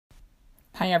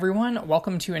Hi everyone,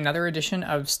 welcome to another edition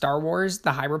of Star Wars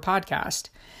The Hybrid Podcast.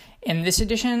 In this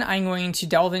edition, I'm going to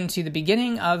delve into the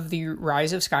beginning of the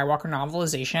Rise of Skywalker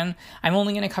novelization. I'm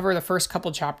only going to cover the first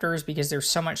couple chapters because there's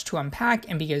so much to unpack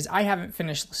and because I haven't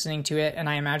finished listening to it, and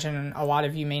I imagine a lot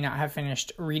of you may not have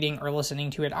finished reading or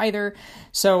listening to it either.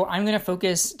 So I'm going to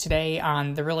focus today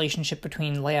on the relationship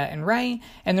between Leia and Rey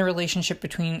and the relationship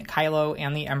between Kylo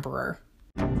and the Emperor.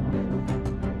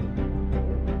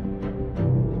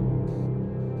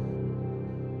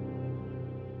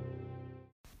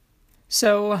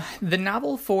 So, the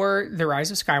novel for The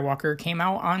Rise of Skywalker came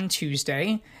out on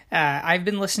Tuesday. I've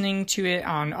been listening to it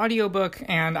on audiobook,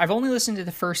 and I've only listened to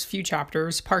the first few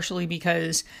chapters, partially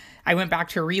because I went back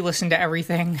to re-listen to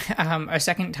everything a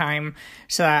second time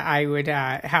so that I would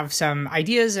have some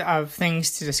ideas of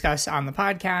things to discuss on the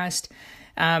podcast.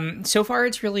 So far,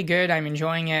 it's really good. I'm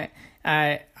enjoying it.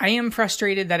 I am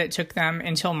frustrated that it took them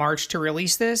until March to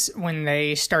release this when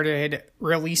they started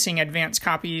releasing advanced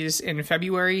copies in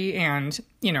February, and,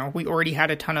 we already had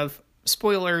a ton of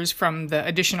spoilers from the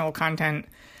additional content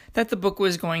that the book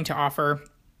was going to offer.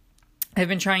 I've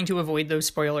been trying to avoid those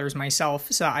spoilers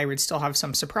myself so I would still have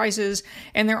some surprises,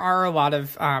 and there are a lot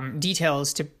of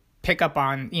details to pick up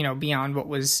on, beyond what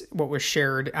was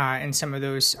shared in some of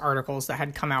those articles that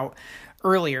had come out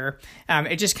earlier.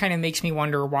 It just kind of makes me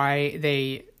wonder why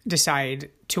they decide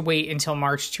to wait until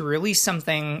March to release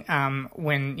something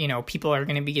when, people are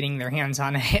going to be getting their hands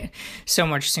on it so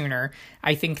much sooner.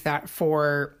 I think that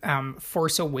for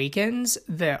Force Awakens,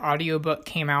 the audiobook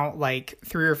came out like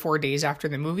 3 or 4 days after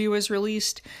the movie was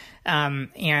released.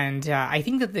 And I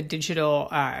think that the digital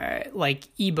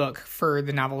ebook for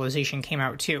the novelization came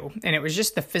out too. And it was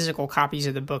just the physical copies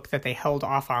of the book that they held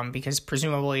off on because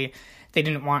presumably they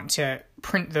didn't want to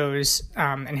print those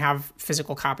and have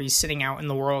physical copies sitting out in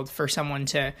the world for someone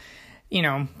to,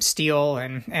 steal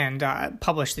and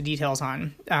publish the details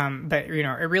on. But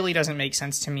it really doesn't make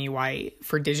sense to me why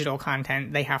for digital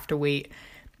content they have to wait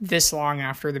this long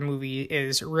after the movie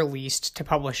is released to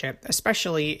publish it,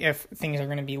 especially if things are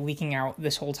going to be leaking out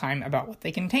this whole time about what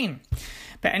they contain.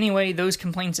 But anyway, those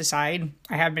complaints aside,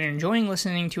 I have been enjoying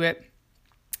listening to it.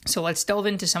 So let's delve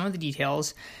into some of the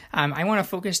details. I want to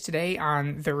focus today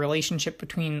on the relationship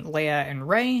between Leia and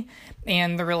Rey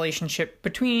and the relationship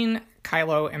between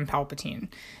Kylo and Palpatine.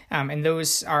 And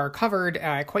those are covered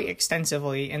quite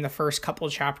extensively in the first couple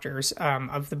chapters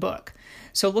of the book.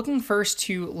 So looking first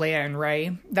to Leia and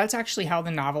Rey, that's actually how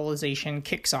the novelization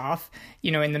kicks off.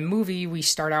 In the movie, we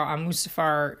start out on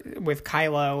Mustafar with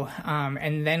Kylo,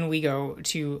 and then we go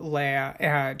to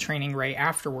Leia training Rey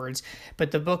afterwards.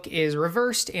 But the book is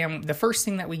reversed, and the first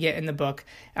thing that we get in the book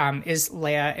is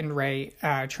Leia and Rey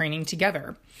training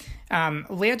together.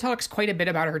 Leia talks quite a bit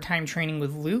about her time training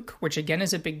with Luke, which again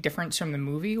is a big difference from the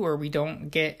movie where we don't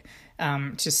get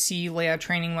to see Leia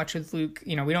training much with Luke.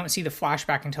 We don't see the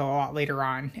flashback until a lot later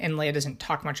on, and Leia doesn't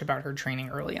talk much about her training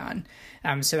early on.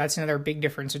 So that's another big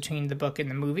difference between the book and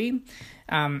the movie.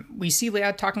 We see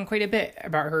Leia talking quite a bit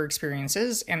about her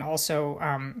experiences, and also,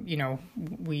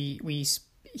 we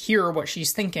hear what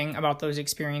she's thinking about those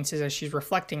experiences as she's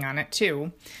reflecting on it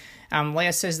too.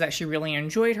 Leia says that she really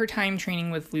enjoyed her time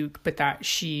training with Luke, but that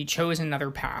she chose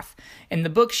another path. In the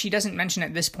book, she doesn't mention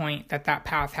at this point that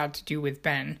path had to do with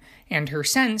Ben, and her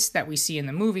sense that we see in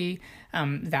the movie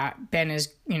that Ben is,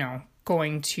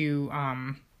 going to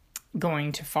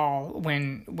fall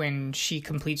when she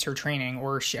completes her training,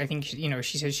 or she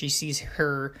says she sees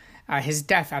his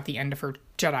death at the end of her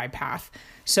Jedi path.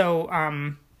 So,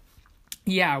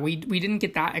 yeah, we didn't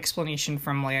get that explanation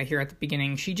from Leia here at the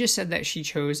beginning. She just said that she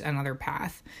chose another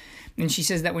path. And she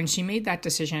says that when she made that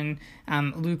decision,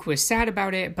 Luke was sad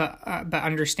about it, but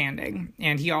understanding.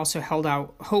 And he also held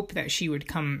out hope that she would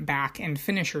come back and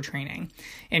finish her training.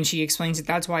 And she explains that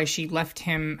that's why she left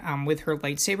him with her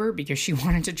lightsaber, because she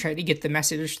wanted to try to get the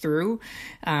message through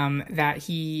that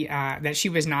she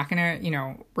was not going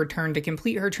to, return to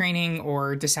complete her training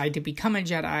or decide to become a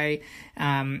Jedi.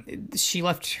 She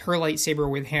left her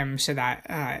lightsaber with him so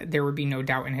that there would be no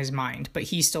doubt in his mind. But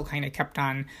he still kind of kept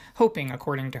on hoping,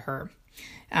 according to her.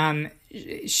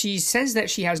 She says that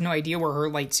she has no idea where her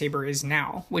lightsaber is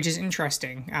now, which is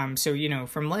interesting. So,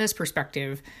 from Leia's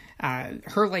perspective,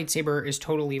 her lightsaber is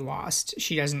totally lost.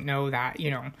 She doesn't know that,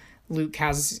 Luke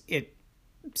has it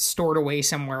stored away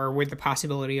somewhere with the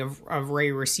possibility of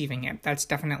Rey receiving it. That's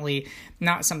definitely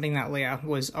not something that Leia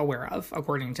was aware of,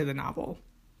 according to the novel.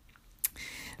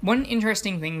 One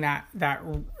interesting thing that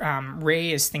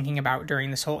Rey is thinking about during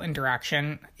this whole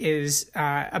interaction is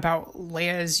about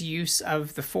Leia's use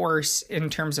of the Force in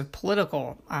terms of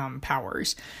political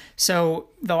powers. So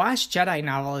the Last Jedi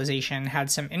novelization had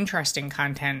some interesting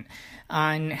content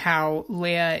on how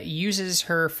Leia uses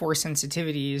her Force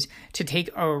sensitivities to take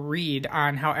a read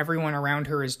on how everyone around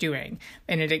her is doing.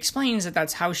 And it explains that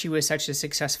that's how she was such a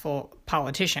successful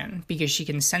politician, because she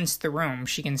can sense the room.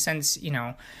 She can sense,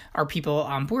 are people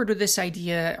on board with this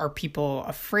idea? Are people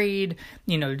afraid?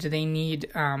 Do they need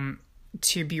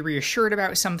to be reassured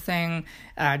about something?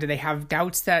 Do they have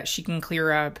doubts that she can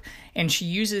clear up? And she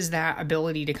uses that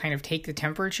ability to kind of take the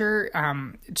temperature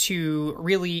to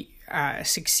really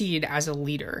succeed as a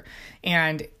leader.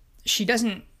 And she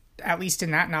doesn't, at least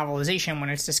in that novelization, when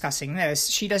it's discussing this,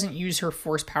 she doesn't use her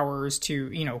Force powers to,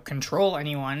 control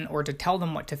anyone or to tell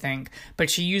them what to think, but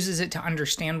she uses it to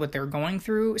understand what they're going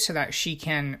through so that she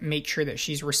can make sure that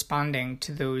she's responding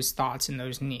to those thoughts and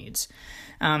those needs.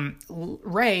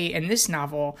 Rey, in this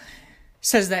novel,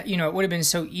 says that, it would have been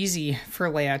so easy for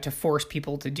Leia to force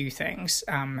people to do things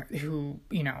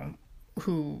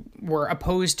who were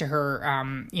opposed to her,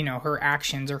 her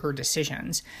actions or her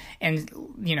decisions, and,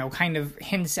 kind of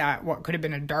hints at what could have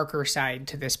been a darker side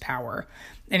to this power.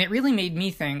 And it really made me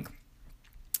think,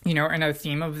 another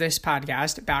theme of this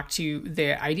podcast, back to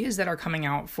the ideas that are coming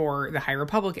out for the High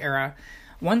Republic era.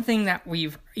 One thing that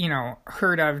we've,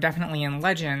 heard of definitely in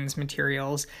Legends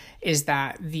materials is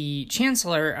that the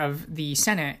Chancellor of the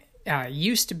Senate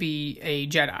used to be a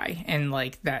Jedi, and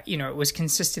that, it was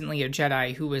consistently a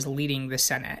Jedi who was leading the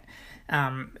Senate.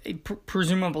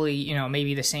 Presumably,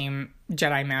 maybe the same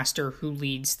Jedi Master who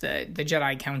leads the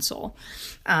Jedi Council.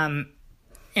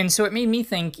 And so it made me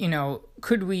think,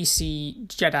 could we see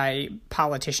Jedi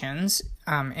politicians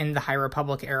in the High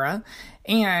Republic era?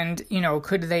 And,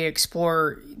 could they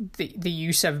explore the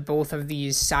use of both of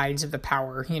these sides of the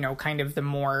power, kind of the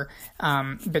more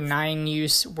benign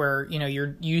use where,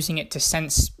 you're using it to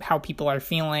sense how people are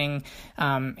feeling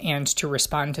and to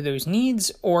respond to those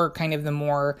needs, or kind of the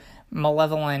more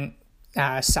malevolent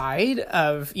side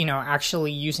of,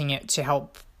 actually using it to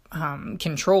help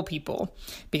control people,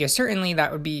 because certainly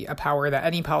that would be a power that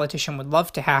any politician would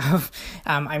love to have.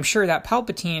 I'm sure that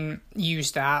Palpatine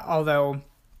used that, although,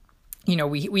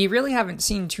 we really haven't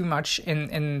seen too much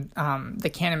in the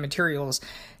canon materials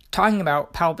talking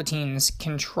about Palpatine's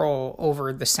control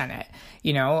over the Senate.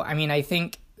 I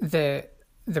think the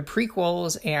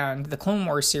prequels and the Clone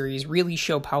Wars series really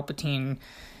show Palpatine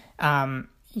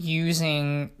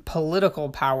using political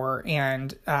power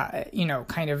and,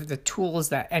 kind of the tools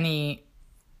that any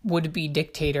would-be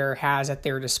dictator has at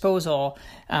their disposal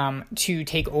to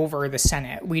take over the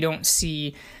Senate. We don't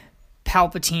see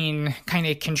Palpatine kind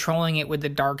of controlling it with the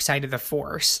dark side of the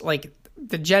Force.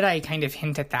 The Jedi kind of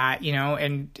hint at that,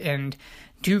 and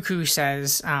Dooku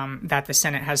says that the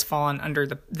Senate has fallen under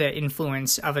the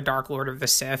influence of a Dark Lord of the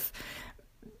Sith.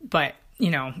 But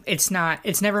it's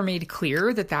never made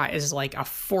clear that is a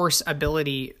Force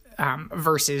ability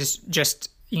versus just,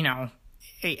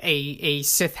 a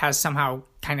Sith has somehow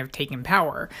kind of taken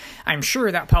power. I'm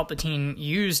sure that Palpatine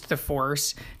used the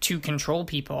Force to control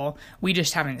people. We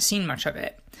just haven't seen much of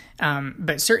it.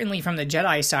 But certainly from the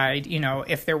Jedi side,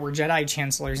 if there were Jedi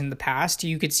chancellors in the past,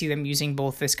 you could see them using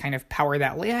both this kind of power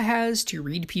that Leia has to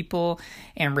read people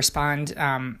and respond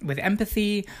with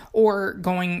empathy, or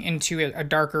going into a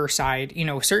darker side.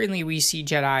 Certainly we see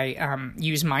Jedi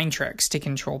use mind tricks to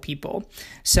control people.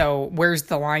 So where's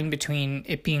the line between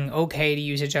it being okay to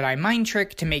use a Jedi mind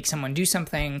trick to make someone do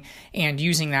something and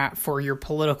using that for your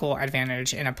political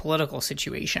advantage in a political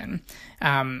situation?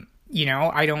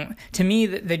 To me,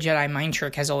 the Jedi mind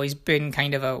trick has always been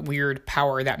kind of a weird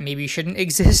power that maybe shouldn't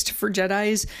exist for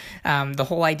Jedis. The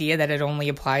whole idea that it only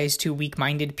applies to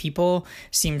weak-minded people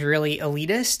seemed really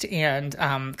elitist and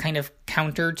kind of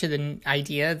counter to the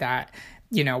idea that,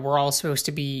 we're all supposed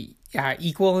to be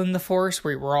equal in the Force,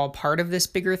 we're all part of this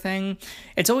bigger thing.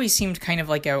 It's always seemed kind of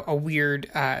like a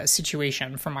weird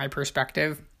situation from my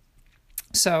perspective.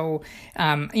 So,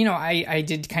 I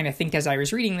did kind of think as I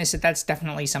was reading this that that's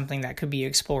definitely something that could be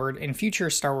explored in future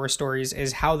Star Wars stories,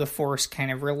 is how the Force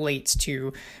kind of relates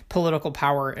to political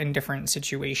power in different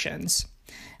situations.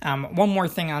 One more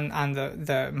thing on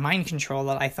the mind control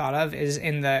that I thought of is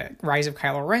in the Rise of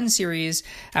Kylo Ren series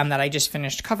that I just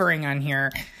finished covering on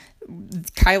here.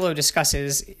 Kylo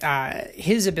discusses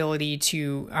his ability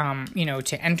to,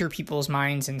 to enter people's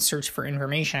minds and search for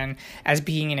information as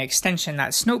being an extension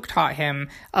that Snoke taught him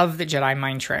of the Jedi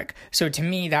mind trick. So to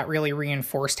me, that really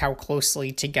reinforced how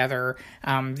closely together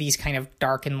these kind of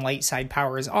dark and light side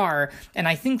powers are. And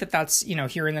I think that that's,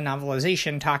 here in the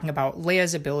novelization, talking about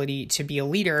Leia's ability to be a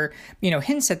leader,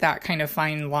 hints at that kind of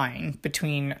fine line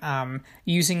between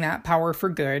using that power for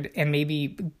good and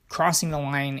maybe crossing the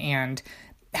line and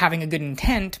having a good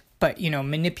intent, but,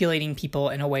 manipulating people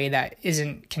in a way that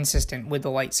isn't consistent with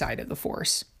the light side of the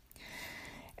Force.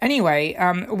 Anyway,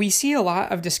 we see a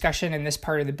lot of discussion in this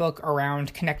part of the book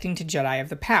around connecting to Jedi of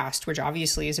the past, which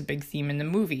obviously is a big theme in the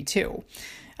movie, too.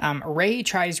 Rey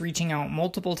tries reaching out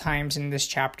multiple times in this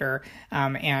chapter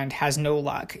and has no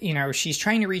luck. She's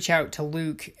trying to reach out to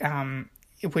Luke,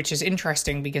 which is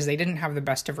interesting because they didn't have the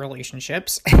best of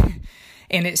relationships.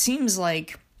 And it seems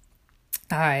like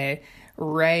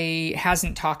Rey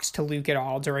hasn't talked to Luke at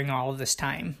all during all of this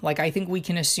time. Like, I think we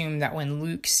can assume that when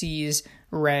Luke sees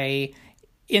Rey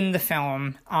in the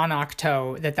film on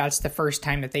Ahch-To, that's the first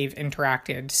time that they've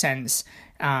interacted since,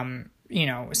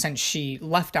 since she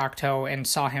left Ahch-To and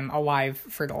saw him alive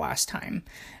for the last time.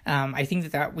 I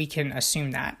think that we can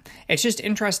assume that. It's just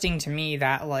interesting to me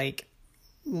that,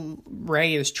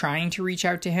 Rey is trying to reach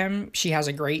out to him. She has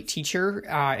a great teacher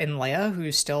in Leia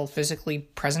who's still physically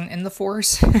present in the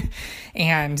Force.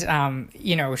 And,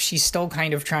 she's still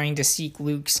kind of trying to seek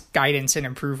Luke's guidance and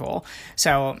approval.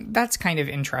 So that's kind of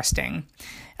interesting.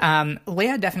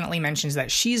 Leia definitely mentions that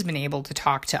she's been able to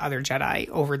talk to other Jedi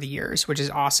over the years, which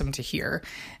is awesome to hear.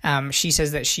 She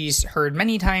says that she's heard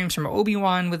many times from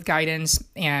Obi-Wan with guidance,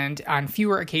 and on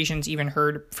fewer occasions even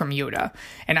heard from Yoda.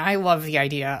 And I love the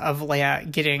idea of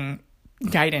Leia getting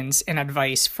guidance and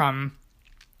advice from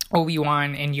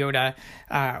Obi-Wan and Yoda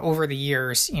over the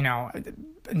years,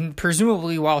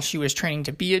 presumably while she was training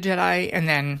to be a Jedi, and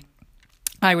then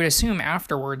I would assume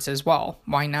afterwards as well.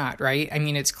 Why not, right? I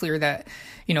mean, it's clear that,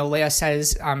 Leia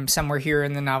says somewhere here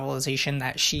in the novelization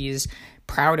that she's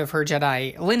proud of her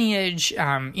Jedi lineage.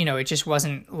 It just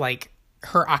wasn't like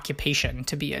her occupation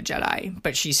to be a Jedi,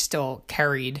 but she still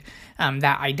carried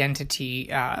that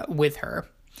identity with her.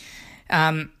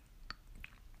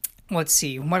 Let's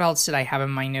see, what else did I have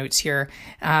in my notes here?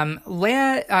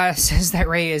 Leia says that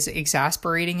Rey is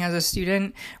exasperating as a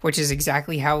student, which is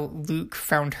exactly how Luke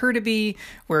found her to be,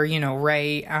 where,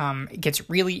 Rey gets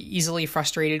really easily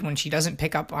frustrated when she doesn't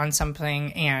pick up on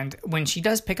something, and when she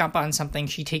does pick up on something,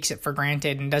 she takes it for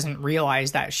granted and doesn't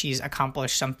realize that she's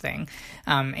accomplished something.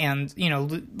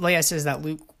 Leia says that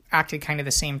Luke acted kind of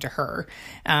the same to her.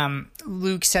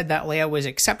 Luke said that Leia was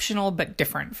exceptional but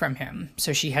different from him.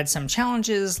 So she had some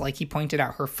challenges, like he pointed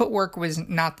out her footwork was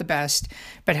not the best,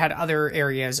 but had other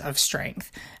areas of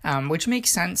strength, which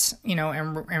makes sense, and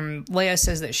Leia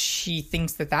says that she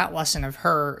thinks that lesson of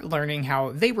her learning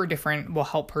how they were different will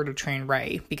help her to train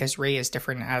Rey, because Rey is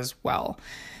different as well.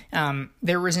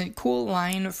 There was a cool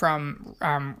line from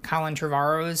Colin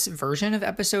Trevorrow's version of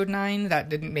Episode 9 that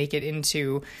didn't make it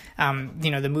into,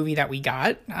 the movie that we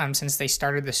got, since they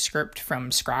started the script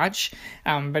from scratch.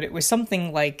 But it was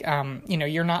something like,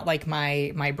 you're not like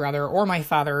my brother or my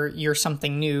father, you're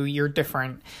something new, you're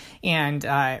different. And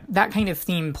that kind of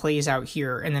theme plays out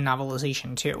here in the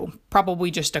novelization too. Probably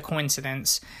just a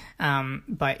coincidence,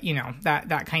 but,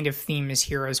 that kind of theme is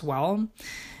here as well.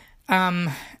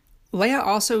 Leia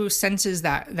also senses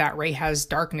that Rey has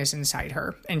darkness inside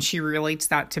her, and she relates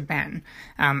that to Ben.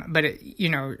 But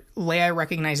Leia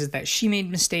recognizes that she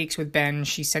made mistakes with Ben.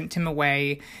 She sent him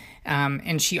away.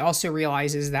 And she also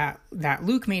realizes that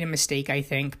Luke made a mistake, I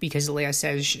think, because Leia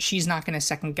says she's not going to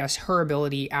second guess her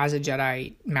ability as a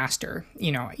Jedi Master.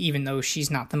 Even though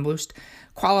she's not the most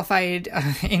qualified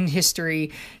in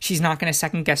history, she's not going to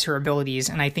second guess her abilities.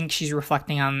 And I think she's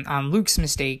reflecting on Luke's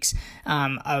mistakes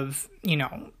of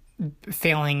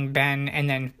failing Ben and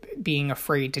then being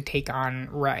afraid to take on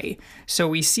Rey. So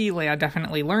we see Leia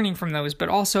definitely learning from those, but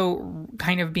also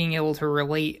kind of being able to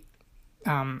relate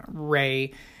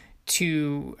Rey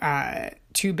to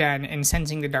Ben and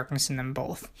sensing the darkness in them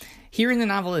both. Here in the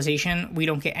novelization, we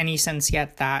don't get any sense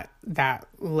yet that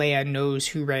Leia knows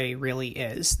who Rey really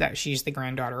is, that she's the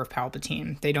granddaughter of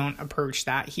Palpatine. They don't approach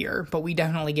that here, but we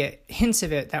definitely get hints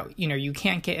of it that, you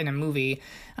can't get in a movie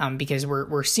because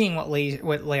we're seeing what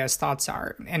Leia's thoughts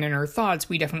are. And in her thoughts,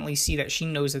 we definitely see that she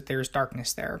knows that there's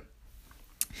darkness there.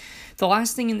 The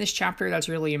last thing in this chapter that's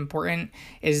really important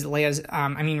is Rey's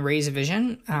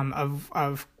vision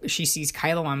of she sees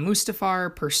Kylo on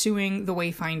Mustafar pursuing the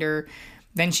Wayfinder,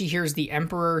 Then she hears the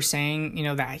Emperor saying,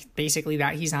 that basically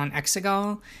that he's on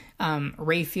Exegol.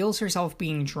 Rey feels herself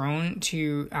being drawn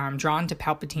to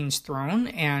Palpatine's throne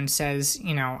and says,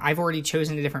 I've already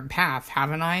chosen a different path,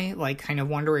 haven't I? Like, kind of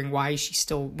wondering why she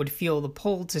still would feel the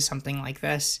pull to something like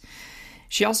this.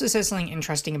 She also says something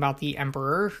interesting about the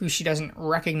Emperor, who she doesn't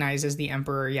recognize as the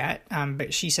Emperor yet,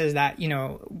 but she says that,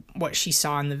 what she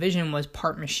saw in the vision was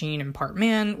part machine and part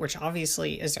man, which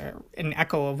obviously is an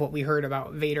echo of what we heard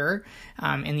about Vader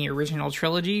in the original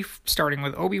trilogy, starting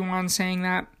with Obi-Wan saying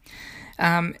that.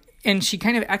 And she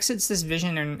kind of exits this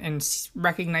vision and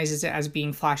recognizes it as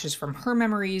being flashes from her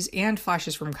memories and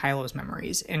flashes from Kylo's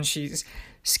memories. And she's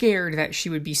scared that she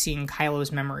would be seeing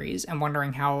Kylo's memories and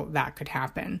wondering how that could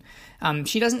happen.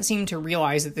 She doesn't seem to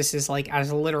realize that this is like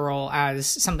as literal as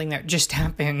something that just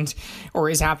happened or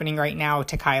is happening right now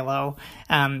to Kylo.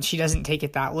 She doesn't take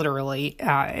it that literally,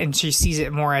 and she sees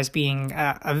it more as being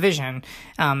a vision.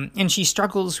 And she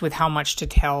struggles with how much to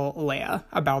tell Leia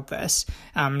about this,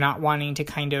 not wanting to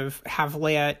kind of have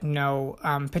Leia know,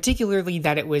 particularly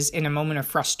that it was in a moment of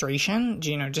frustration,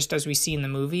 just as we see in the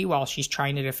movie while she's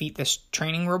trying to defeat this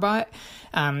training robot.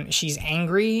 She's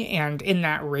angry, and in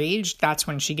that rage, that's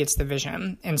when she gets the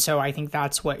vision. And so I think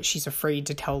that's what she's afraid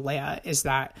to tell Leia, is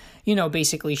that,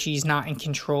 basically she's not in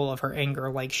control of her anger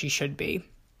like she should be.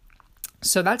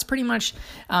 So that's pretty much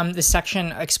the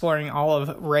section exploring all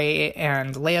of Rey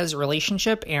and Leia's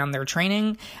relationship and their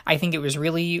training. I think it was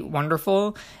really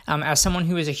wonderful. As someone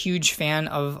who is a huge fan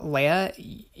of Leia,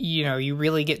 you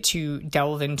really get to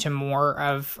delve into more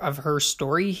of her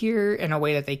story here in a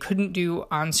way that they couldn't do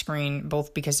on screen,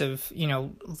 both because of,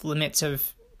 limits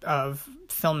of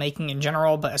filmmaking in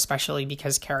general, but especially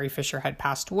because Carrie Fisher had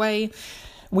passed away.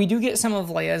 We do get some of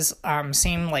Leia's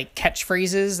same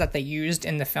catchphrases that they used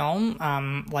in the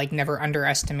film, like never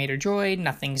underestimate a droid,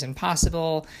 nothing's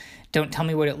impossible, don't tell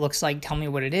me what it looks like, tell me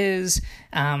what it is.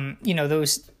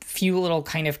 Those few little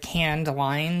kind of canned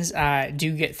lines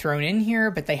do get thrown in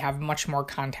here, but they have much more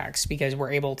context because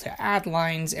we're able to add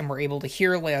lines and we're able to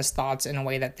hear Leia's thoughts in a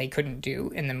way that they couldn't do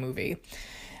in the movie.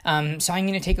 So I'm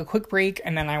going to take a quick break,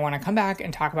 and then I want to come back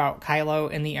and talk about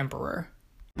Kylo and the Emperor.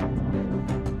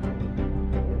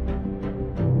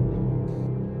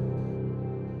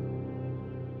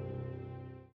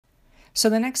 So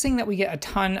the next thing that we get a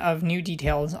ton of new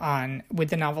details on with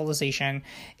the novelization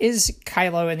is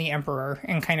Kylo and the Emperor,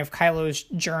 and kind of Kylo's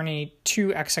journey to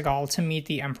Exegol to meet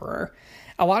the Emperor.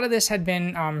 A lot of this had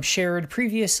been shared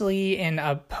previously in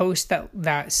a post that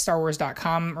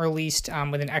StarWars.com released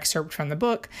with an excerpt from the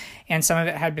book, and some of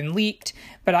it had been leaked,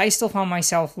 but I still found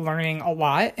myself learning a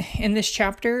lot in this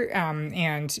chapter,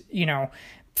 and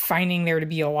finding there to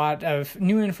be a lot of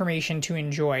new information to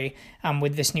enjoy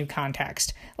with this new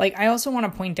context. I also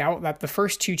want to point out that the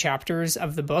first two chapters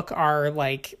of the book are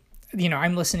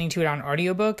I'm listening to it on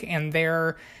audiobook, and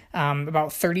they're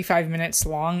about 35 minutes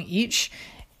long each.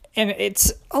 And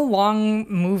it's a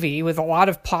long movie with a lot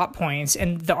of plot points,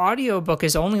 and the audiobook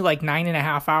is only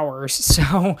 9.5 hours.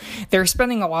 So they're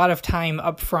spending a lot of time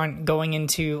up front going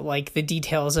into the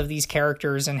details of these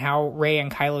characters and how Rey and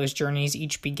Kylo's journeys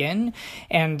each begin.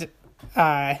 And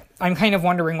I'm kind of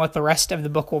wondering what the rest of the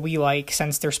book will be like,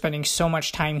 since they're spending so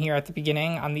much time here at the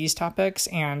beginning on these topics,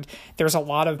 and there's a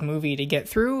lot of movie to get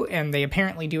through, and they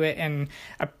apparently do it in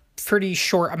a pretty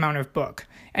short amount of book.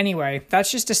 Anyway,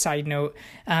 that's just a side note.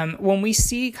 When we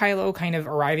see Kylo kind of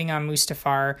arriving on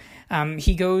Mustafar,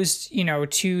 he goes,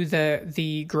 to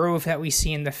the grove that we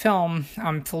see in the film,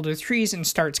 filled with trees, and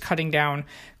starts cutting down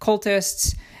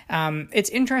cultists. It's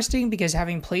interesting because,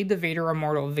 having played the Vader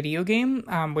Immortal video game,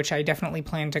 which I definitely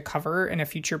plan to cover in a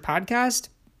future podcast,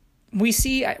 we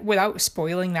see, without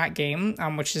spoiling that game,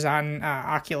 which is on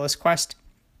Oculus Quest,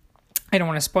 I don't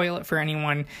want to spoil it for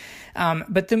anyone,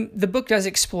 but the book does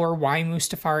explore why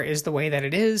Mustafar is the way that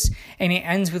it is, and it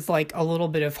ends with a little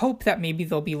bit of hope that maybe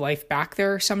there'll be life back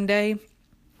there someday.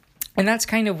 And that's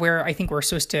kind of where I think we're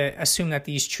supposed to assume that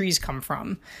these trees come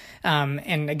from.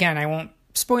 And again, I won't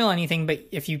spoil anything, but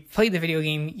if you played the video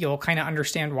game, you'll kind of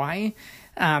understand why.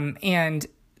 And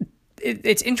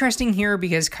it's interesting here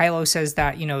because Kylo says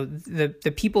that,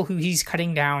 the people who he's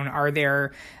cutting down are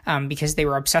there because they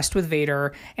were obsessed with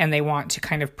Vader and they want to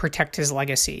kind of protect his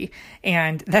legacy.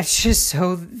 And that's just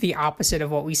so the opposite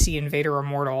of what we see in Vader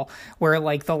Immortal, where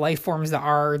the life forms that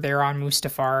are there on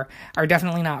Mustafar are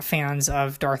definitely not fans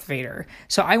of Darth Vader.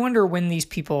 So I wonder when these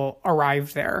people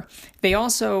arrived there. They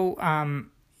also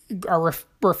are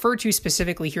referred to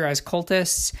specifically here as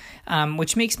cultists,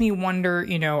 which makes me wonder,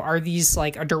 are these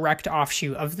like a direct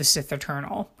offshoot of the Sith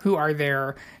Eternal who are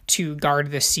there to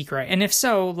guard this secret? And if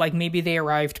so, like maybe they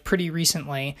arrived pretty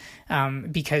recently,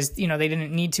 because, they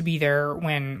didn't need to be there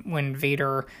when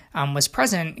Vader was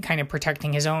present, kind of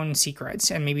protecting his own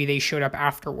secrets, and maybe they showed up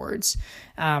afterwards.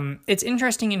 It's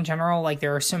interesting in general, like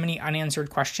there are so many unanswered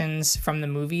questions from the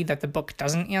movie that the book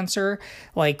doesn't answer,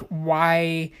 like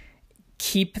why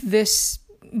keep this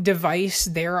device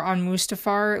there on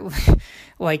Mustafar?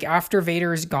 Like after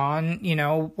Vader's gone,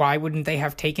 why wouldn't they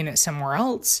have taken it somewhere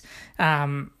else?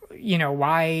 Why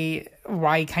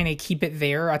kind of keep it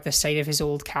there at the site of his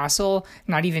old castle,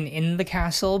 not even in the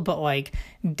castle, but like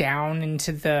down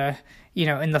into the,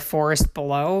 in the forest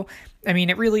below? I mean,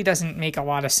 it really doesn't make a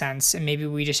lot of sense, and maybe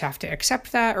we just have to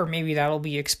accept that, or maybe that'll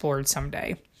be explored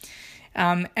someday.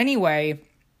 Anyway,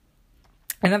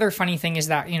 another funny thing is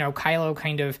that, Kylo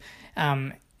kind of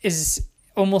is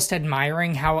almost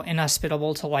admiring how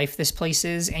inhospitable to life this place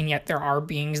is, and yet there are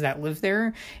beings that live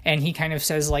there. And he kind of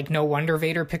says, like, no wonder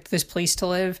Vader picked this place to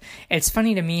live. It's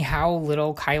funny to me how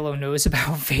little Kylo knows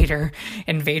about Vader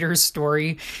and Vader's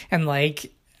story, and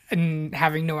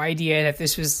having no idea that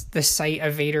this was the site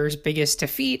of Vader's biggest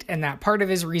defeat, and that part of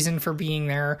his reason for being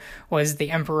there was the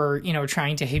Emperor,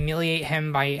 trying to humiliate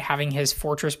him by having his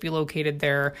fortress be located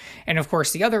there. And of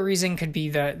course, the other reason could be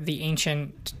the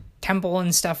ancient temple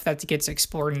and stuff that gets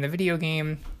explored in the video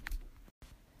game.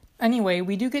 Anyway,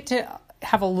 we do get to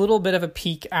have a little bit of a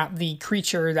peek at the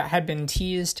creature that had been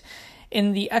teased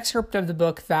in the excerpt of the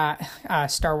book that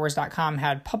StarWars.com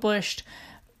had published.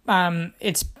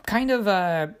 It's kind of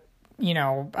a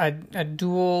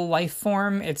dual life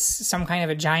form. It's some kind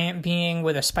of a giant being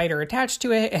with a spider attached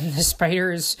to it, and the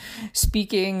spider's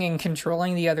speaking and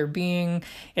controlling the other being.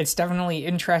 It's definitely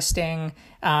interesting.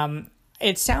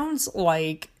 It sounds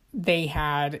like they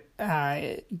had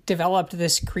developed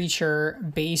this creature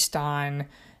based on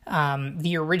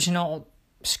the original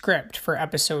script for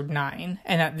episode 9,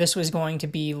 and that this was going to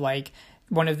be like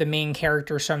one of the main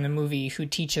characters from the movie who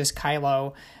teaches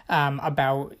Kylo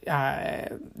about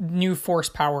new force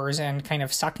powers and kind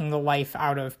of sucking the life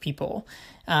out of people.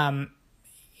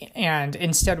 And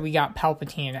instead we got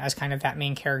Palpatine as kind of that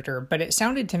main character. But it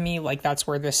sounded to me like that's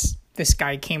where this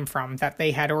guy came from, that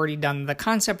they had already done the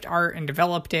concept art and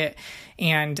developed it,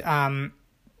 and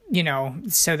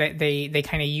so that they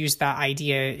kind of used that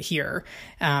idea here.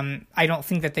 I don't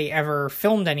think that they ever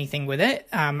filmed anything with it.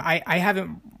 I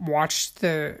haven't watched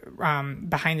the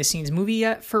behind the scenes movie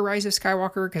yet for Rise of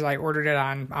Skywalker, because I ordered it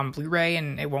on Blu-ray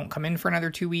and it won't come in for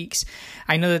another 2 weeks.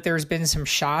 I know that there's been some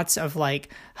shots of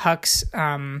like Hux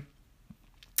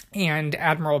and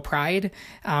Admiral Pride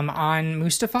on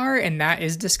Mustafar, and that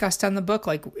is discussed on the book.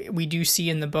 Like we do see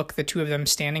in the book the two of them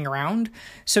standing around.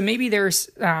 So maybe there's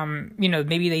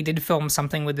maybe they did film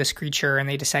something with this creature and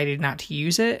they decided not to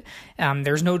use it.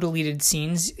 There's no deleted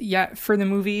scenes yet for the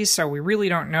movies, so we really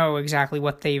don't know exactly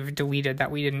what they've deleted that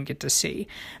we didn't get to see.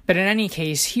 But in any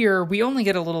case, here we only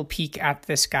get a little peek at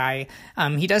this guy.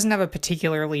 He doesn't have a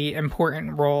particularly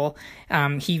important role.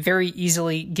 He very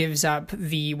easily gives up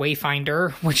the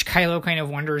Wayfinder, which Kylo kind of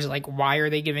wonders, like, why are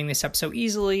they giving this up so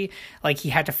easily? Like, he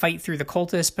had to fight through the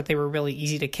cultists, but they were really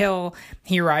easy to kill.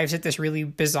 He arrives at this really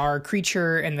bizarre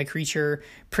creature, and the creature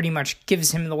pretty much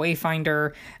gives him the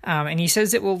Wayfinder, and he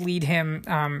says it will lead him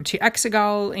to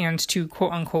Exegol and to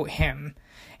quote-unquote him.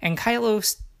 And Kylo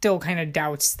still kind of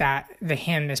doubts that the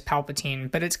him is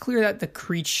Palpatine, but it's clear that the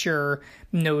creature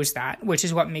knows that, which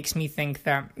is what makes me think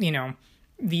that,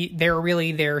 they're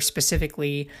really there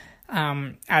specifically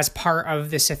as part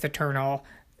of the Sith Eternal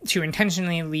to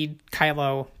intentionally lead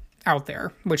Kylo out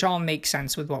there, which all makes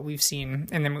sense with what we've seen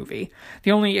in the movie.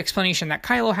 The only explanation that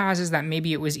Kylo has is that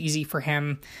maybe it was easy for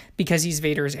him because he's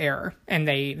Vader's heir, and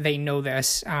they know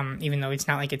this, even though it's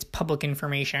not like it's public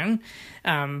information,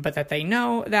 but that they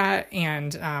know that,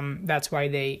 and that's why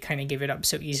they kind of give it up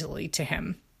so easily to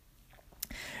him.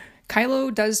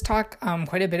 Kylo does talk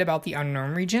quite a bit about the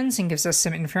unknown regions and gives us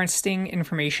some interesting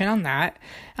information on that.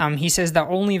 He says that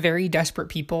only very desperate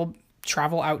people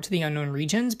travel out to the unknown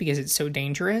regions because it's so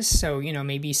dangerous. So,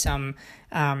 maybe some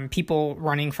people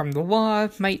running from the law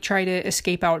might try to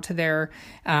escape out to there,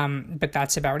 but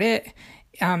that's about it.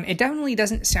 It definitely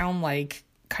doesn't sound like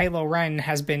Kylo Ren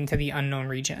has been to the unknown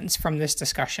regions from this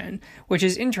discussion, which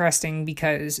is interesting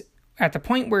because at the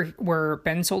point where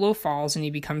Ben Solo falls and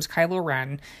he becomes Kylo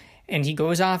Ren, and he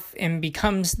goes off and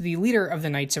becomes the leader of the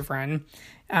Knights of Ren,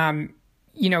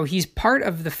 he's part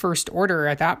of the First Order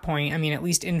at that point. I mean, at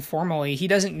least informally, he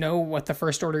doesn't know what the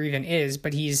First Order even is,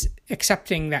 but he's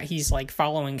accepting that he's like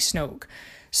following Snoke.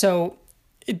 So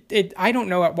I don't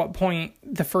know at what point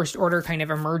the First Order kind of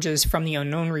emerges from the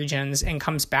unknown regions and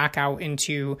comes back out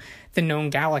into the known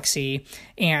galaxy,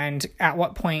 and at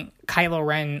what point Kylo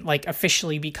Ren like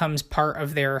officially becomes part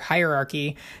of their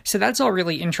hierarchy. So that's all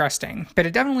really interesting, but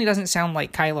it definitely doesn't sound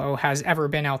like Kylo has ever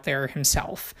been out there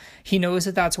himself. He knows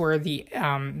that that's where the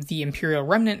Imperial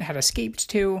remnant had escaped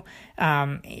to,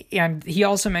 and he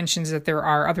also mentions that there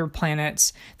are other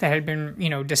planets that had been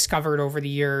discovered over the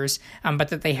years, but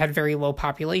that they had very low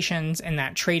populations and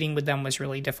that trading with them was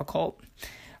really difficult.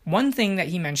 One thing that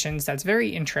he mentions that's very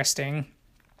interesting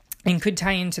and could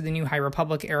tie into the New High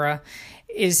Republic era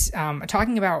is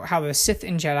talking about how the Sith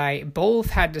and Jedi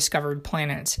both had discovered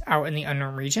planets out in the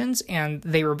unknown regions, and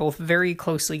they were both very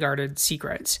closely guarded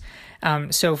secrets.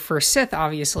 So for Sith,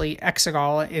 obviously,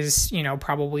 Exegol is,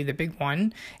 probably the big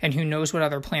one, and who knows what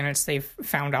other planets they've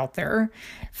found out there.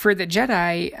 For the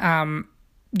Jedi,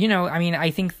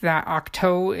 I think that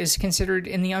Octo is considered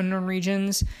in the unknown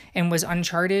regions and was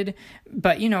uncharted,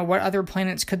 but, what other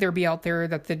planets could there be out there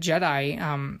that the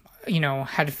Jedi,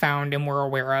 had found and were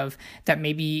aware of that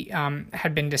maybe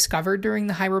had been discovered during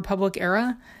the High Republic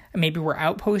era? Maybe were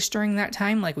outposts during that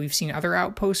time, like we've seen other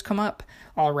outposts come up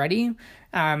already.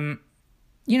 And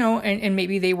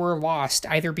maybe they were lost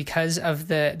either because of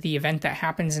the event that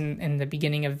happens in the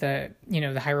beginning of the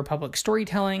High Republic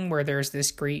storytelling, where there's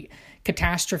this great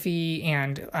catastrophe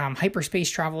and hyperspace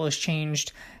travel is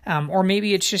changed, or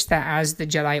maybe it's just that as the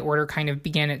Jedi Order kind of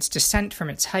began its descent from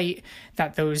its height,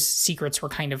 that those secrets were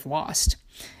kind of lost.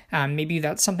 Maybe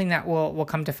that's something that we'll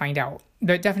come to find out.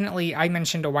 But definitely, I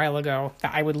mentioned a while ago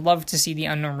that I would love to see the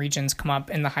unknown regions come up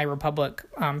in the High Republic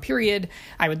period.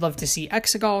 I would love to see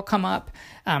Exegol come up,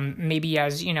 maybe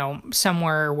as,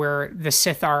 somewhere where the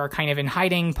Sith are kind of in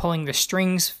hiding, pulling the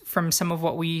strings from some of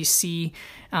what we see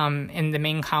in the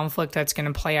main conflict that's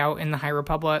going to play out in the High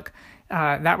Republic.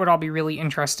 That would all be really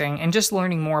interesting, and just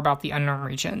learning more about the unknown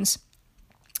regions.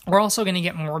 We're also going to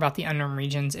get more about the unknown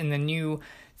regions in the new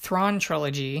Thrawn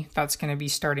trilogy that's going to be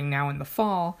starting now in the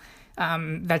fall.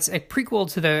 That's a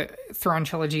prequel to the Thrawn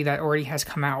trilogy that already has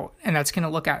come out, and that's going to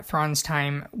look at Thrawn's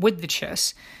time with the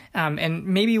Chiss. And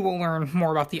maybe we'll learn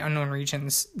more about the unknown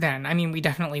regions then. I mean, we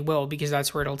definitely will, because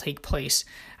that's where it'll take place.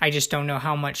 I just don't know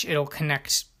how much it'll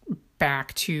connect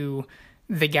back to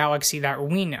the galaxy that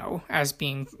we know as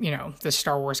being, the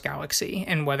Star Wars galaxy,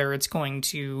 and whether it's going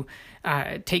to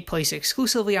take place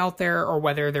exclusively out there or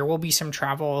whether there will be some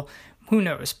travel. Who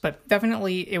knows? But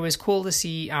definitely it was cool to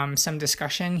see some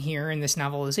discussion here in this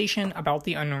novelization about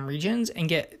the unknown regions and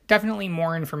get definitely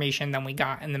more information than we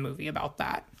got in the movie about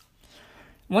that.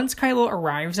 Once Kylo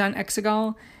arrives on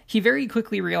Exegol, he very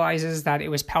quickly realizes that it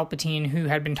was Palpatine who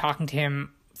had been talking to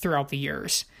him throughout the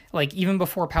years. Like, even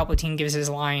before Palpatine gives his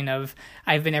line of,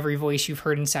 "I've been every voice you've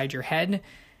heard inside your head,"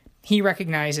 he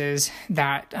recognizes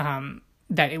that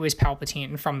that it was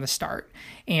Palpatine from the start.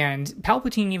 And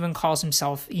Palpatine even calls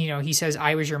himself, he says,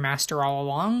 "I was your master all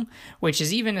along," which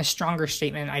is even a stronger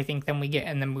statement, I think, than we get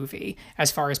in the movie,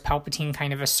 as far as Palpatine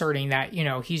kind of asserting that,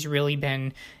 he's really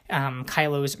been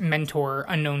Kylo's mentor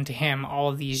unknown to him all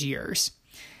of these years.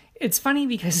 It's funny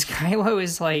because Kylo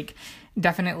is,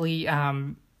 definitely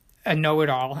a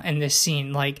know-it-all in this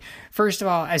scene. First of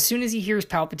all, as soon as he hears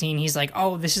Palpatine, he's like,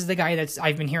 "Oh, this is the guy that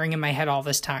I've been hearing in my head all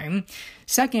this time."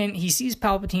 Second, he sees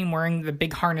Palpatine wearing the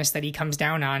big harness that he comes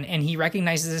down on, and he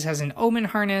recognizes this as an Omen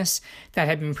harness that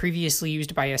had been previously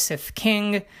used by a Sith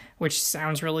king, which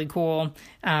sounds really cool.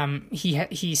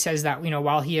 He says that,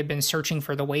 while he had been searching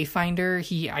for the Wayfinder,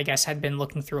 he, I guess, had been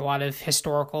looking through a lot of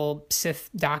historical Sith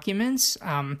documents,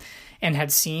 and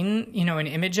had seen, an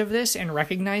image of this and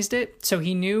recognized it. So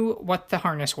he knew what the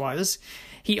harness was.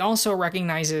 He also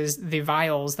recognizes the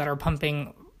vials that are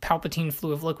pumping Palpatine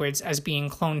flew of liquids as being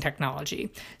clone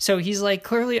technology. So he's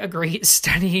clearly a great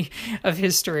study of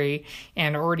history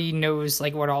and already knows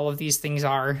what all of these things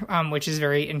are, which is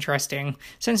very interesting,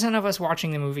 since none of us watching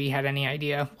the movie had any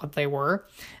idea what they were.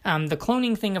 The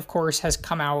cloning thing, of course, has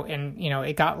come out, and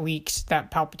it got leaked that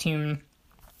Palpatine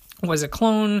was a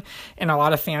clone, and a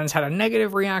lot of fans had a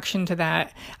negative reaction to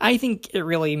that. I think it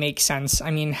really makes sense.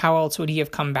 I mean, how else would he have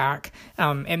come back?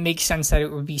 It makes sense that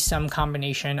it would be some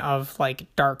combination of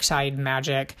dark side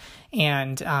magic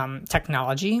and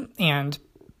technology. And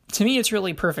to me, it's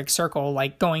really perfect circle,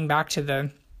 going back to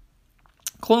the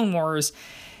Clone Wars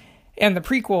and the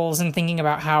prequels and thinking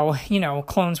about how,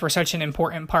 clones were such an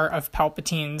important part of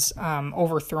Palpatine's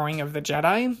overthrowing of the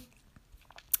Jedi.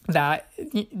 that,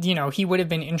 he would have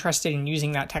been interested in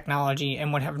using that technology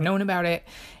and would have known about it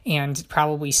and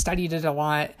probably studied it a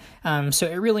lot. So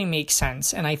it really makes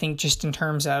sense. And I think just in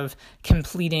terms of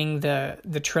completing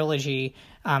the trilogy,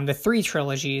 the 3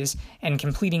 trilogies, and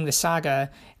completing the saga,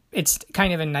 it's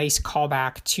kind of a nice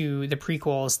callback to the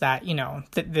prequels that,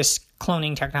 that this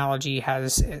cloning technology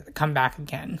has come back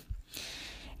again.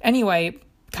 Anyway,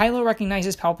 Kylo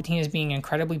recognizes Palpatine as being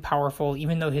incredibly powerful,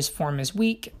 even though his form is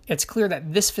weak. It's clear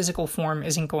that this physical form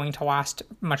isn't going to last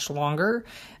much longer.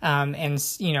 And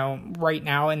right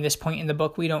now, in this point in the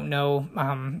book, we don't know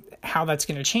how that's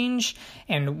going to change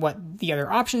and what the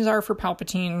other options are for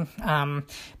Palpatine.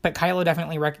 But Kylo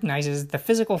definitely recognizes the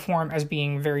physical form as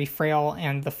being very frail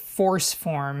and the Force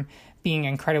form being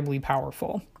incredibly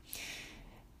powerful.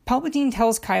 Palpatine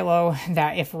tells Kylo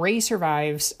that if Rey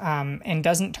survives and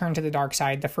doesn't turn to the dark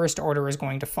side, the First Order is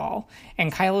going to fall,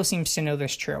 and Kylo seems to know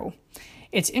this true.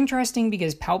 It's interesting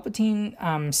because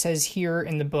Palpatine says here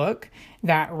in the book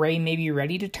that Rey may be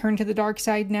ready to turn to the dark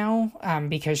side now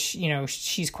because,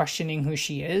 she's questioning who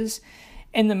she is.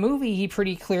 In the movie, he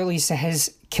pretty clearly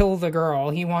says, kill the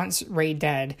girl. He wants Rey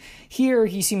dead. Here,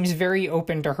 he seems very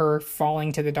open to her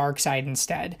falling to the dark side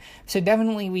instead. So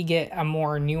definitely we get a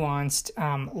more nuanced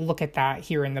look at that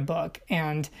here in the book.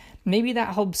 And maybe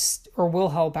that helps or will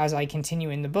help as I continue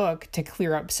in the book to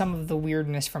clear up some of the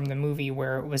weirdness from the movie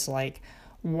where it was like,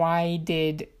 why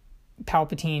did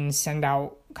Palpatine send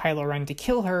out Kylo Ren to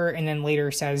kill her and then later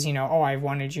says, I've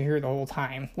wanted you here the whole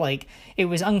time. Like, it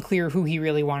was unclear who he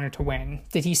really wanted to win.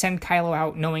 Did he send Kylo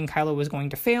out knowing Kylo was going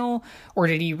to fail, or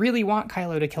did he really want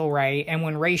Kylo to kill Rey? And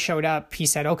when Rey showed up, he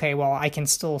said, okay, well, I can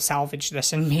still salvage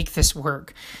this and make this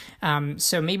work.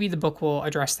 So maybe the book will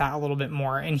address that a little bit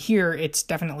more. And here, it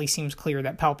definitely seems clear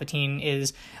that Palpatine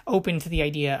is open to the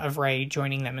idea of Rey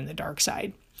joining them in the dark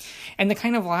side. And the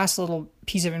kind of last little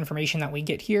piece of information that we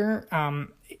get here,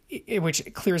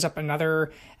 which clears up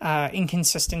another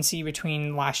inconsistency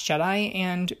between Last Jedi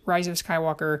and Rise of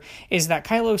Skywalker, is that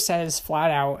Kylo says flat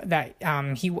out that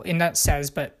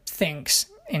thinks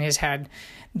in his head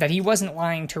that he wasn't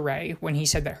lying to Rey when he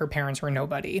said that her parents were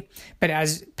nobody. But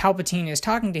as Palpatine is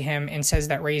talking to him and says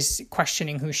that Rey's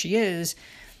questioning who she is,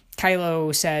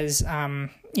 Kylo says,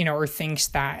 or thinks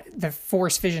that the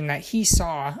Force vision that he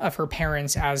saw of her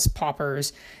parents as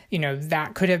paupers,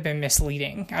 that could have been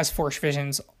misleading, as Force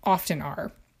visions often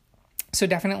are. So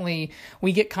definitely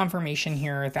we get confirmation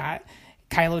here that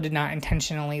Kylo did not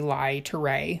intentionally lie to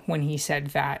Rey when he said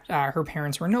that her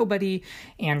parents were nobody,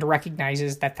 and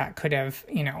recognizes that could have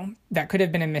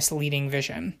been a misleading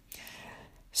vision.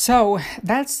 So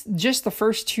that's just the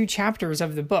first 2 chapters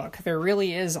of the book. There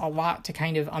really is a lot to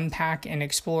kind of unpack and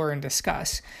explore and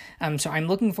discuss. So I'm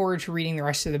looking forward to reading the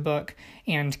rest of the book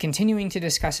and continuing to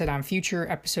discuss it on future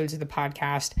episodes of the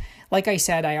podcast. Like I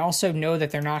said, I also know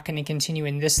that they're not going to continue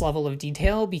in this level of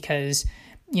detail because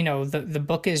the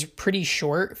book is pretty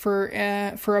short for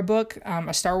a book,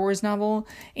 a Star Wars novel,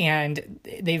 and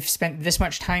they've spent this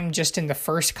much time just in the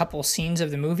first couple scenes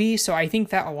of the movie. So I think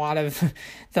that a lot of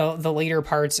the later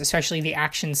parts, especially the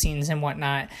action scenes and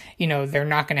whatnot, they're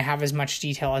not going to have as much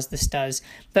detail as this does.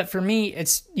 But for me,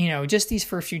 it's, just these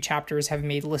first few chapters have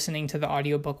made listening to the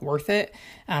audiobook worth it.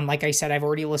 Like I said, I've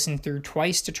already listened through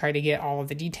twice to try to get all of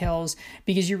the details,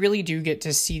 because you really do get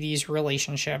to see these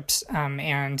relationships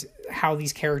and how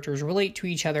these characters relate to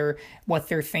each other, what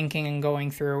they're thinking and going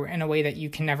through in a way that you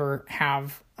can never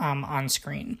have on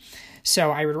screen. So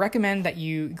I would recommend that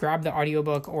you grab the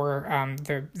audiobook or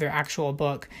the actual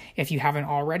book if you haven't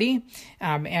already.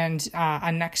 And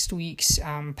on next week's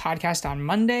podcast on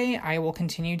Monday, I will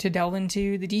continue to delve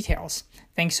into the details.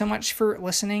 Thanks so much for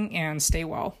listening, and stay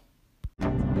well.